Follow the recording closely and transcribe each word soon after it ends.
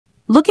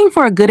Looking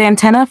for a good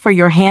antenna for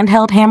your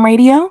handheld ham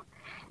radio?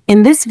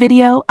 In this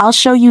video, I'll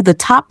show you the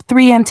top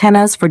 3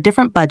 antennas for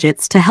different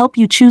budgets to help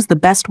you choose the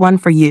best one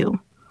for you.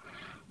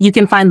 You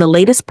can find the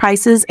latest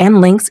prices and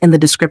links in the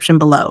description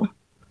below.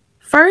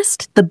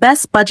 First, the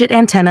best budget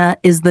antenna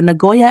is the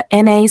Nagoya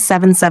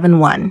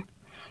NA771.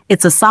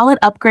 It's a solid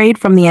upgrade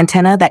from the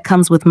antenna that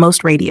comes with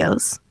most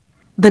radios.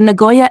 The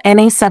Nagoya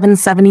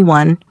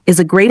NA771 is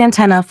a great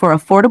antenna for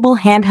affordable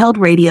handheld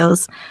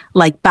radios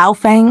like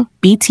Baofeng,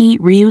 BT,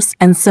 Reuse,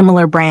 and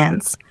similar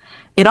brands.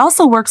 It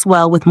also works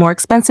well with more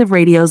expensive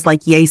radios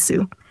like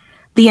Yaesu.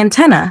 The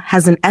antenna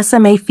has an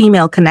SMA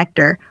female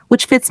connector,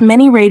 which fits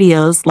many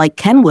radios like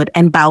Kenwood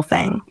and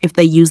Baofeng if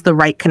they use the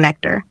right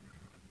connector.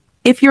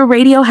 If your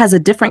radio has a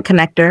different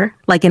connector,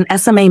 like an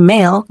SMA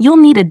male, you'll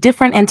need a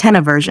different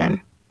antenna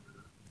version.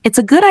 It's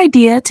a good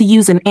idea to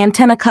use an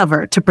antenna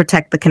cover to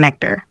protect the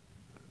connector.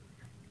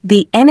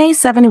 The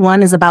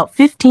NA71 is about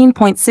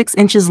 15.6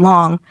 inches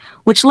long,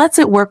 which lets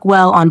it work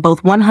well on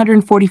both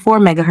 144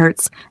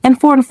 MHz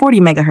and 440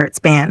 MHz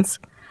bands.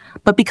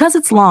 But because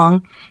it's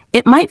long,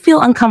 it might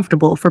feel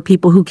uncomfortable for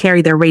people who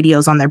carry their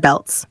radios on their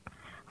belts.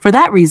 For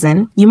that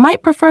reason, you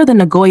might prefer the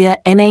Nagoya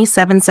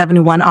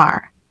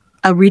NA771R,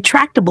 a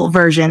retractable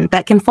version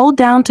that can fold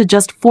down to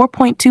just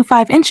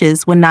 4.25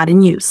 inches when not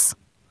in use.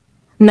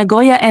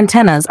 Nagoya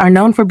antennas are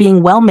known for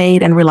being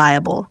well-made and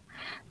reliable.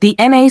 The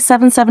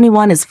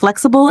NA771 is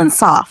flexible and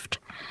soft,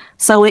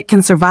 so it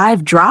can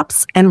survive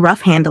drops and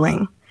rough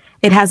handling.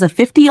 It has a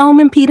 50 ohm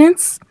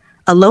impedance,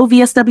 a low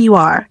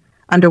VSWR,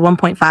 under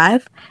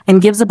 1.5,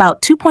 and gives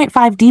about 2.5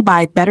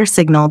 dB better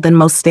signal than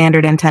most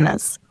standard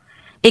antennas.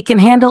 It can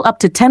handle up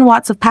to 10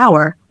 watts of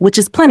power, which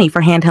is plenty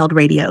for handheld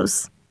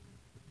radios.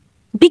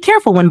 Be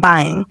careful when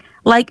buying.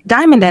 Like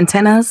diamond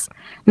antennas,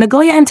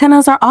 Nagoya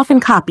antennas are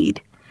often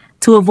copied.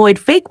 To avoid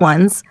fake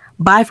ones,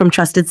 buy from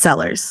trusted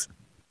sellers.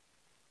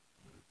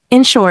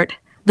 In short,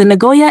 the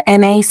Nagoya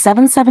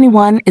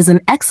NA771 is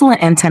an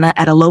excellent antenna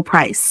at a low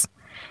price.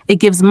 It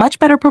gives much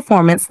better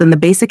performance than the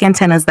basic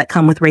antennas that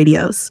come with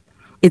radios.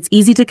 It's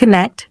easy to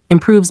connect,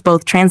 improves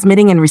both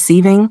transmitting and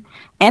receiving,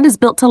 and is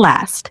built to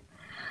last.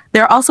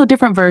 There are also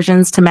different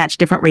versions to match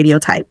different radio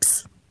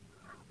types.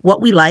 What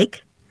we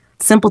like: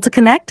 simple to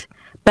connect,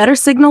 better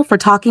signal for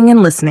talking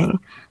and listening,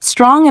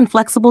 strong and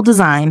flexible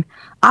design,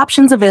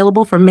 options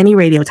available for many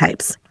radio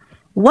types.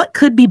 What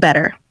could be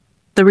better?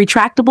 The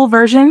retractable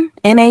version,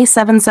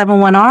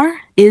 NA771R,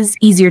 is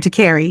easier to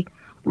carry.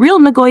 Real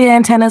Nagoya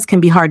antennas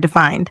can be hard to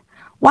find.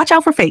 Watch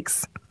out for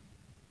fakes.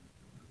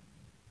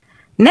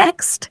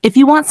 Next, if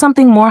you want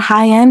something more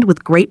high-end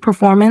with great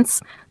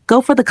performance,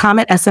 go for the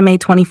Comet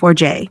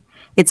SMA24J.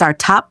 It's our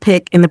top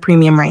pick in the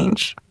premium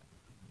range.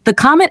 The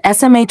Comet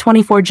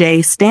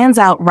SMA24J stands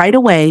out right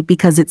away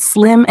because it's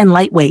slim and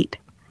lightweight.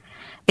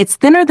 It's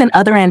thinner than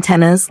other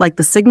antennas like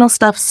the Signal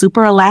Stuff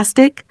Super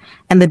Elastic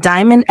and the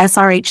Diamond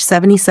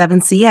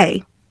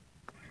SRH77CA.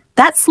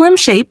 That slim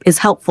shape is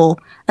helpful,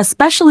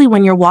 especially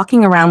when you're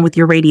walking around with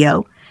your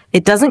radio.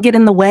 It doesn't get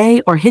in the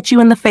way or hit you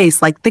in the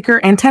face like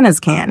thicker antennas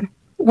can.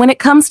 When it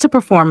comes to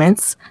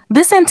performance,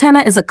 this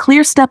antenna is a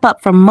clear step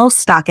up from most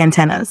stock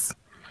antennas.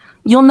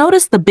 You'll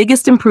notice the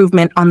biggest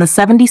improvement on the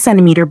 70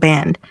 centimeter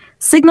band.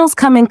 Signals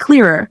come in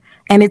clearer,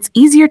 and it's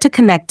easier to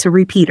connect to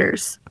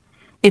repeaters.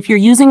 If you're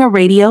using a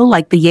radio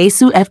like the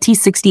Yaesu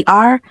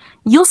FT60R,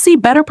 you'll see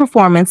better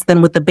performance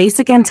than with the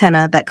basic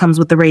antenna that comes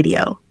with the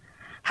radio.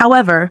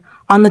 However,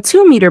 on the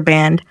 2-meter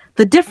band,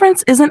 the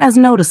difference isn't as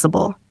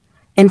noticeable.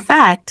 In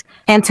fact,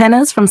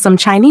 antennas from some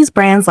Chinese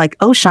brands like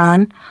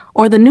Oshan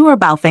or the newer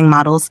Baofeng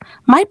models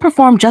might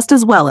perform just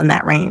as well in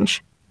that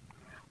range.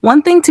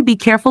 One thing to be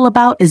careful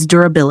about is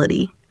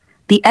durability.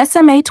 The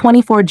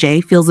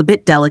SMA24J feels a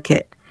bit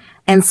delicate,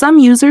 and some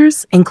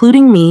users,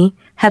 including me,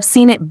 have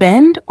seen it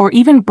bend or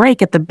even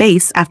break at the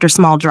base after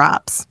small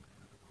drops.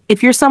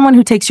 If you're someone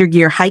who takes your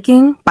gear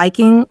hiking,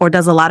 biking, or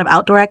does a lot of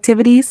outdoor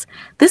activities,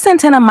 this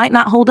antenna might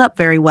not hold up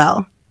very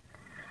well.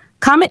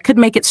 Comet could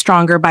make it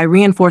stronger by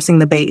reinforcing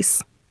the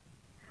base.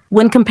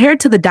 When compared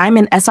to the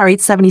Diamond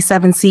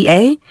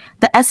SRH77CA,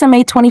 the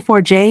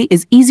SMA24J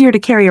is easier to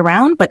carry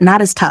around but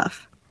not as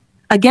tough.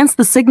 Against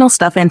the Signal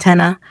Stuff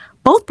antenna,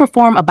 both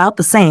perform about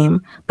the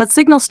same, but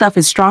Signal Stuff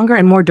is stronger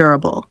and more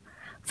durable.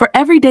 For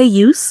everyday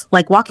use,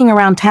 like walking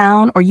around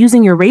town or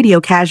using your radio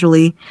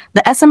casually,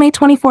 the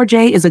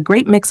SMA24J is a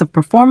great mix of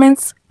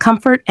performance,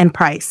 comfort, and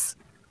price.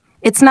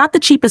 It's not the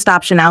cheapest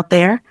option out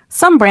there.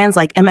 Some brands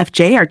like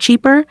MFJ are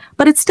cheaper,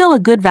 but it's still a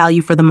good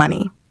value for the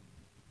money.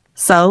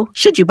 So,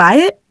 should you buy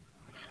it?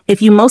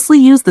 If you mostly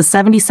use the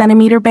 70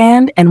 centimeter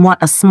band and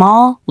want a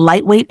small,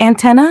 lightweight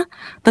antenna,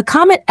 the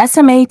Comet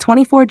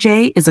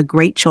SMA24J is a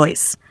great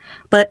choice.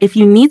 But if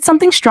you need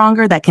something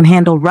stronger that can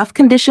handle rough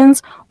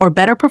conditions or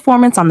better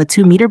performance on the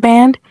 2-meter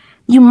band,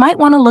 you might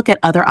want to look at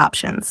other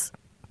options.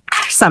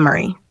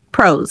 Summary.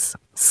 Pros: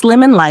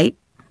 slim and light,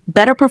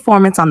 better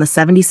performance on the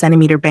 70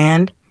 centimeter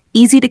band,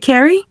 easy to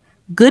carry,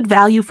 good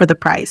value for the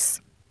price.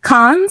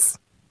 Cons: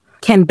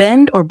 can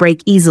bend or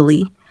break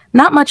easily,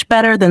 not much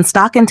better than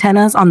stock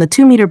antennas on the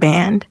 2-meter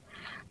band,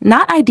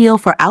 not ideal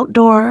for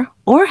outdoor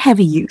or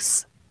heavy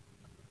use.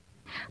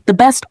 The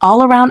best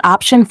all-around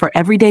option for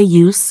everyday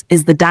use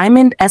is the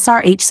Diamond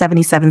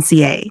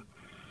SRH77CA.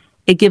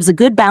 It gives a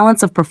good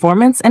balance of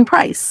performance and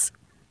price.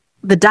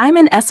 The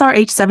Diamond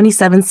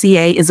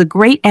SRH77CA is a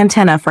great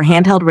antenna for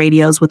handheld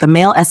radios with a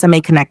male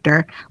SMA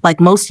connector,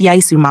 like most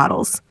Yaesu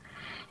models.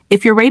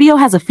 If your radio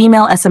has a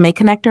female SMA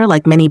connector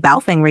like many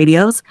Baofeng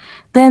radios,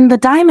 then the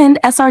Diamond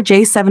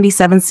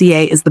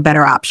SRJ77CA is the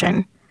better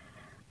option.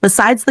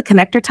 Besides the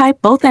connector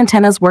type, both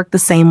antennas work the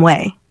same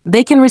way.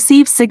 They can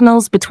receive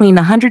signals between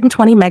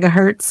 120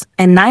 MHz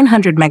and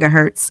 900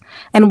 MHz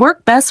and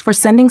work best for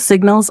sending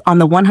signals on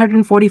the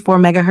 144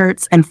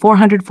 MHz and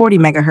 440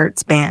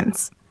 MHz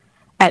bands.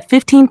 At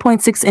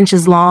 15.6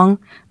 inches long,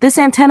 this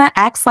antenna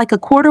acts like a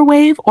quarter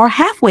wave or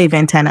half wave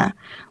antenna,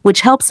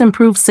 which helps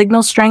improve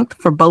signal strength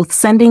for both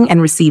sending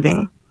and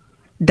receiving.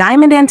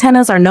 Diamond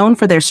antennas are known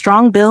for their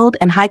strong build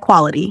and high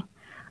quality.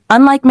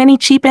 Unlike many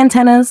cheap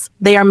antennas,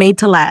 they are made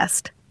to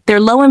last. Their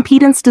low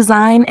impedance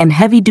design and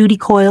heavy-duty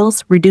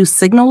coils reduce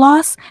signal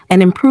loss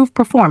and improve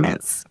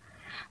performance.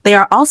 They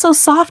are also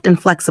soft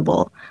and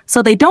flexible,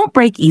 so they don't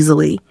break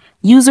easily.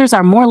 Users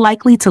are more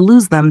likely to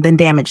lose them than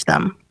damage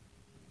them.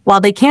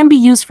 While they can be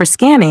used for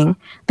scanning,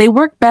 they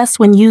work best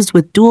when used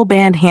with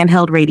dual-band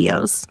handheld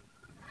radios.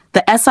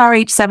 The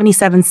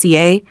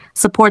SRH77CA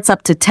supports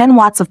up to 10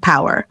 watts of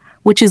power,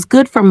 which is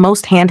good for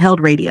most handheld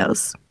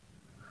radios.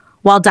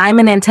 While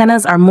diamond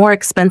antennas are more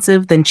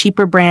expensive than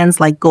cheaper brands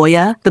like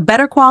Goya, the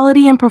better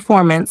quality and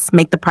performance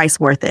make the price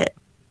worth it.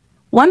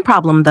 One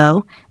problem,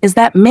 though, is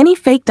that many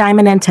fake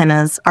diamond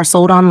antennas are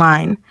sold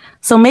online,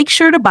 so make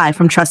sure to buy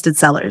from trusted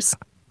sellers.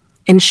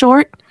 In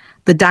short,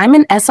 the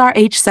Diamond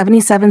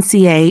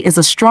SRH77CA is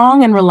a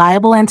strong and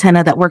reliable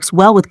antenna that works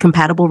well with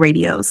compatible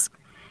radios.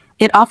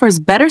 It offers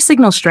better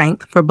signal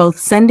strength for both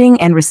sending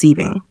and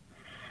receiving.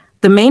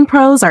 The main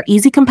pros are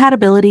easy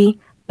compatibility,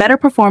 better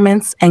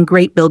performance, and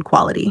great build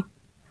quality.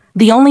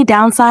 The only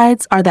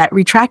downsides are that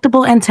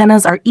retractable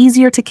antennas are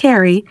easier to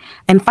carry,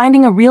 and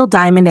finding a real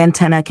diamond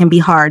antenna can be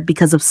hard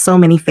because of so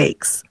many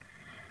fakes.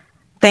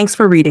 Thanks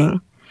for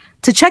reading.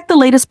 To check the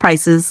latest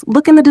prices,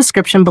 look in the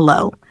description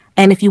below.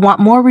 And if you want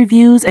more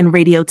reviews and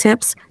radio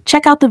tips,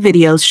 check out the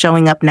videos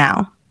showing up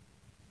now.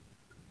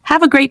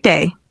 Have a great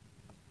day.